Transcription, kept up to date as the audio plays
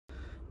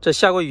这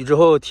下过雨之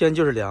后天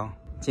就是凉。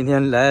今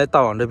天来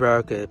大网这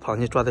边给螃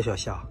蟹抓的小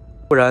虾，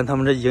不然他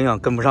们这营养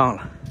跟不上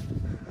了。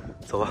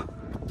走吧，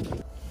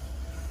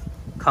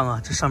看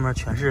看这上面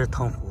全是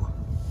藤壶，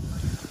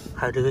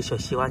还有这个小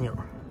西瓜钮。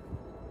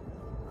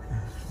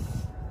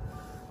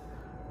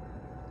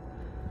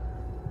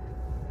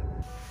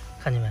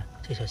看见没？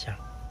这小虾，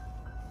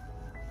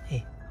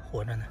哎，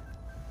活着呢。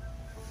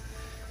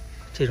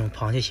这种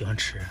螃蟹喜欢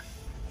吃。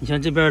你像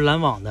这边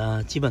拦网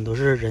的，基本都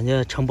是人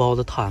家承包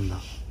的摊子。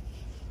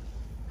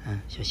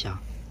小虾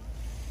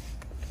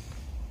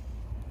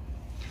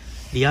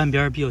离岸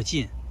边比较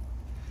近，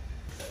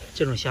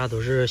这种虾都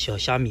是小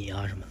虾米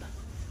啊什么的，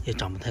也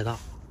长不太大。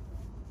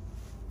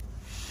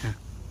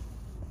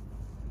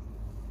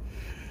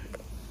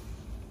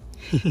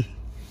嘿嘿，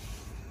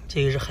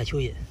这个是海蚯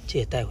蚓，这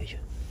也带回去。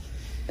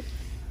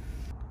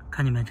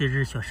看见没？这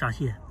只小沙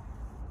蟹，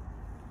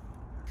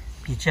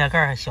比指甲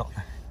盖还小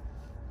呢。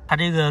它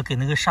这个给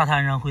那个沙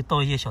滩上会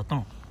倒一些小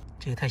洞，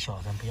这个太小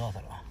了，咱不要它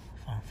了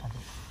啊，放走。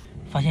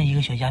发现一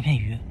个小鸦片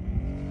鱼，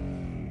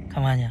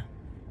看没看见？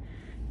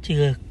这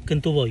个跟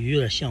多宝鱼有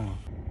点像啊。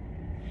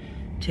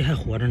这还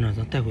活着呢，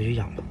咱带回去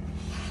养吧，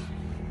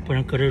不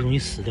然搁这容易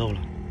死掉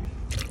了。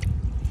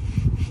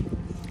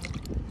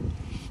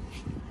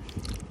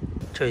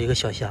这有一个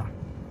小虾，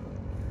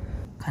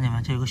看见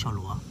没？这有个小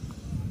螺，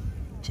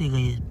这个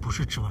也不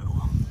是指纹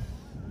螺，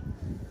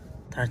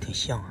但是挺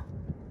像啊。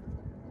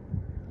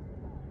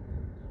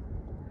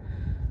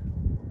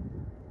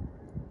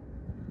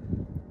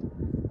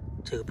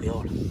这个不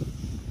要了，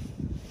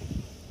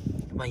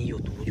万一有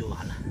毒就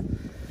完了。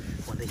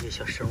我那些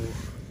小生物，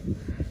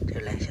这个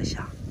来小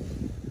虾，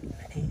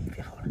哎，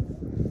别跑了，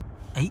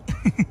哎，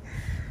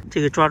这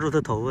个抓住它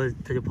头发，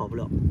它就跑不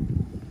了。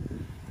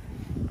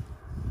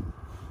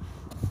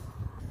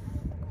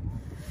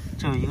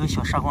这有一个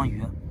小沙光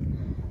鱼，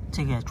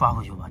这个也抓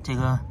回去吧，这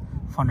个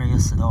放这也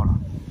死掉了。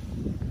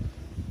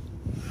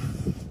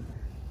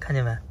看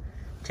见没？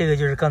这个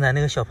就是刚才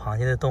那个小螃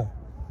蟹的洞，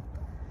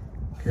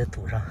给它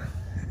堵上。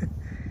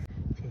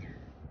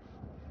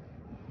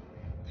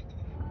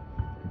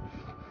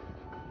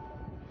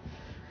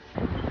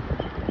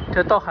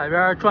这到海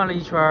边转了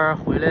一圈，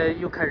回来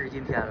又开始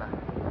今天了。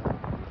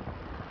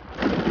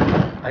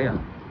哎呀，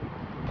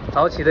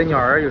早起的鸟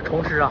儿有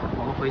虫吃啊！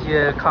我们回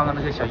去看看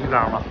那个小鱼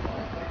缸吧。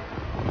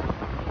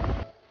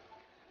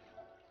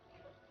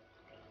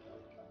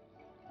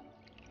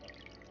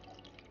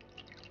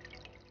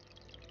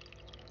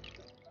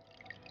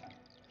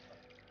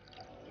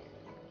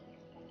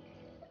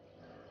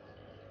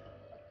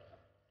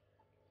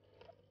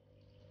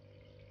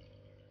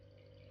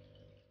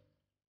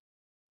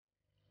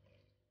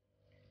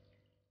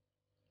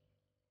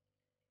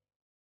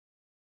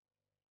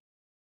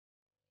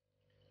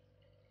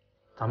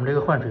咱们这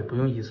个换水不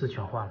用一次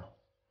全换了，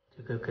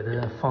这个给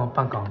它放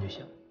半缸就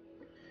行。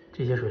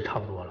这些水差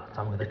不多了，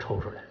咱们给它抽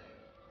出来，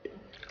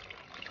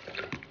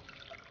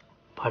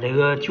把这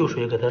个旧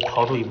水给它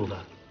掏出一部分，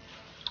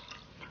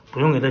不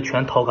用给它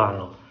全掏干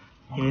了，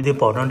因为得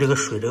保证这个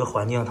水这个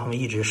环境它们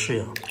一直适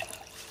应。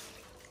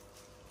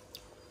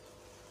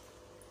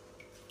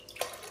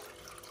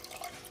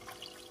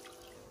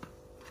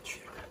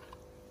取出来，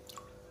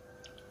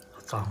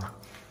好脏啊！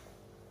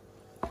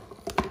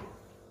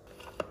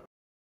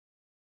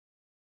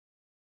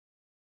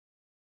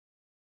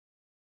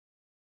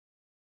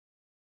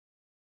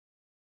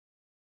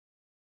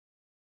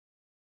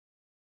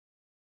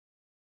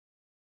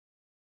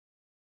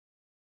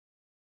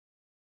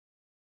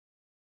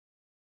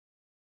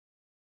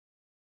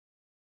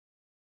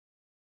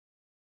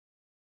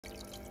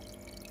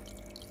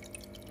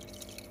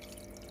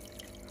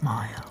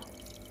妈呀，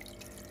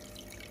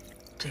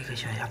这个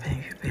小鸦片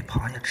鱼被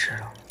螃蟹吃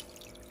了！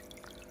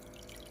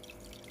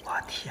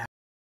我天！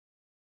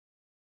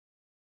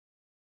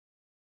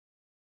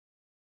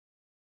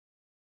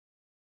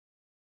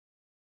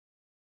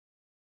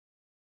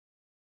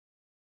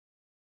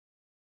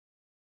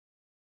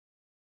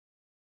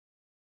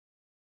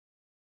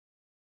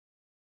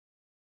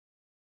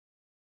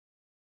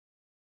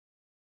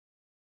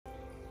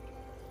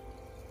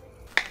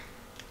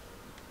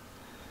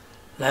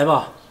来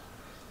吧，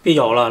别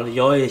咬了，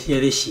咬也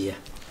得洗，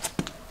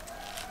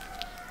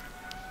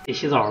得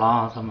洗澡了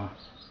啊，咱们。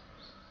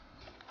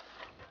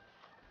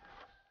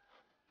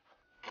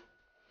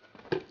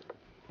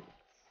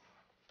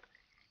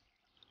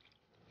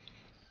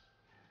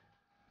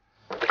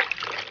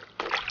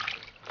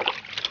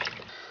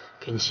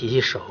给你洗洗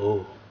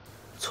手，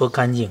搓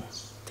干净，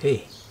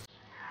对，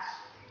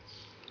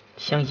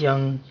香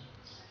香。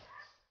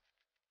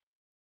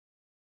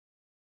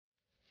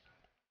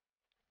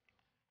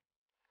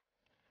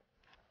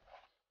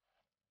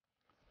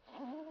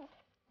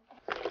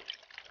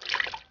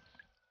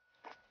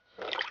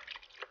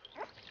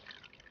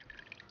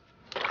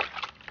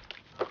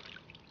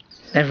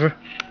来福，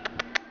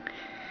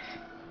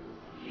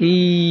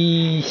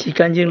咦，洗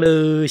干净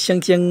喽，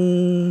香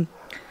香，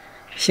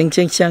香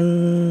香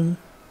香。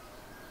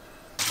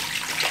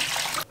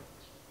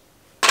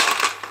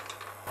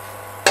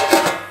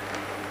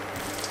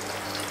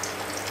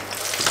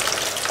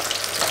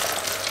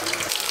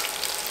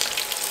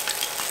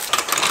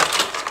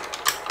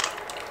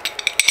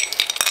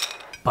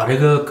把这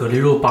个蛤蜊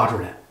肉扒出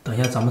来，等一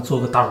下咱们做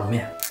个大卤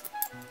面。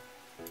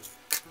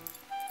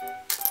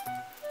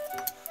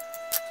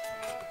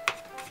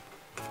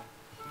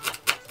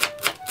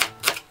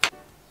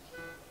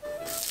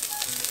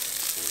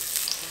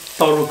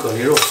倒入蛤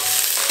蜊肉，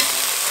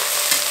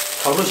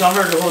炒出香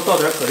味之后倒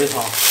点蛤蜊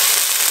汤，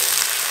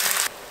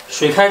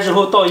水开之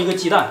后倒一个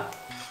鸡蛋，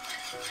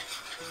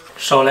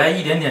少来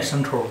一点点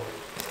生抽，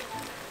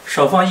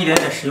少放一点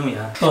点食用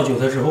盐。倒韭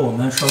菜之后，我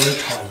们稍微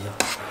炒一下。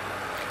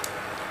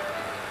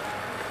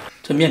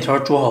这面条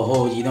煮好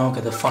后，一定要给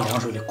它放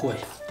凉水里过一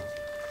下。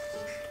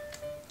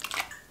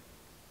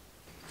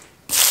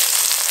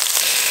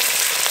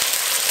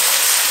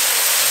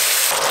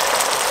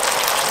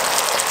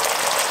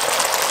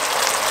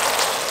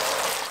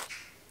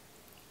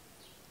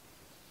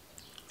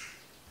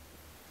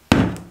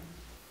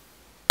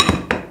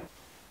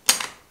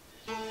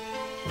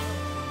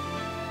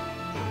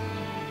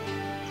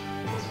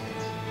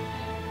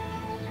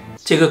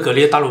这个蛤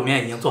蜊大卤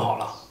面已经做好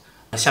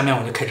了，下面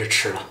我就开始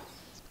吃了。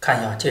看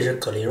一下，这是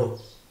蛤蜊肉，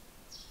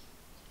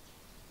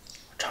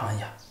尝一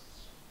下。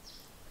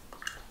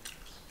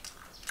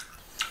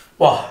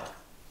哇，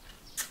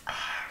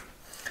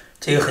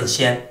这个很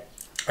鲜，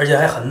而且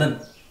还很嫩。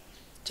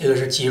这个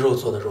是鸡肉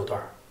做的肉段，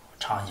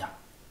尝一下。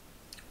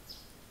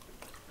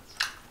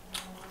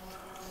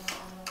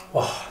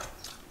哇，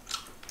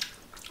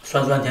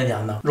酸酸甜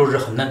甜的，肉质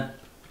很嫩。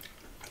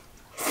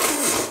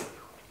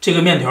这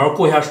个面条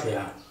过下水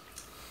啊，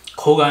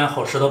口感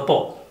好吃到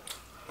爆。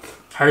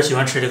还是喜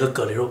欢吃这个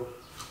蛤蜊肉，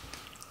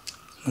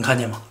能看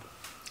见吗？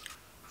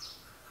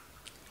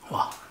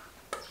哇！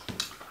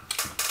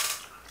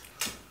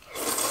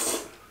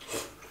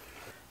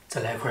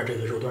再来一块这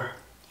个肉段。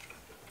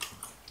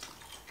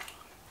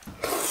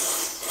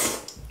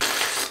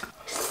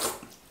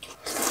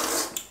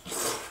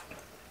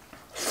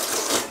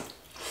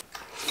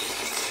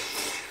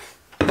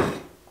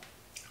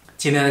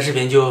今天的视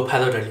频就拍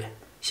到这里，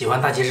喜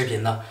欢大齐视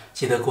频呢，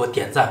记得给我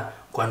点赞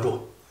关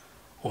注，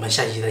我们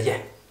下期再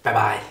见。拜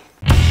拜。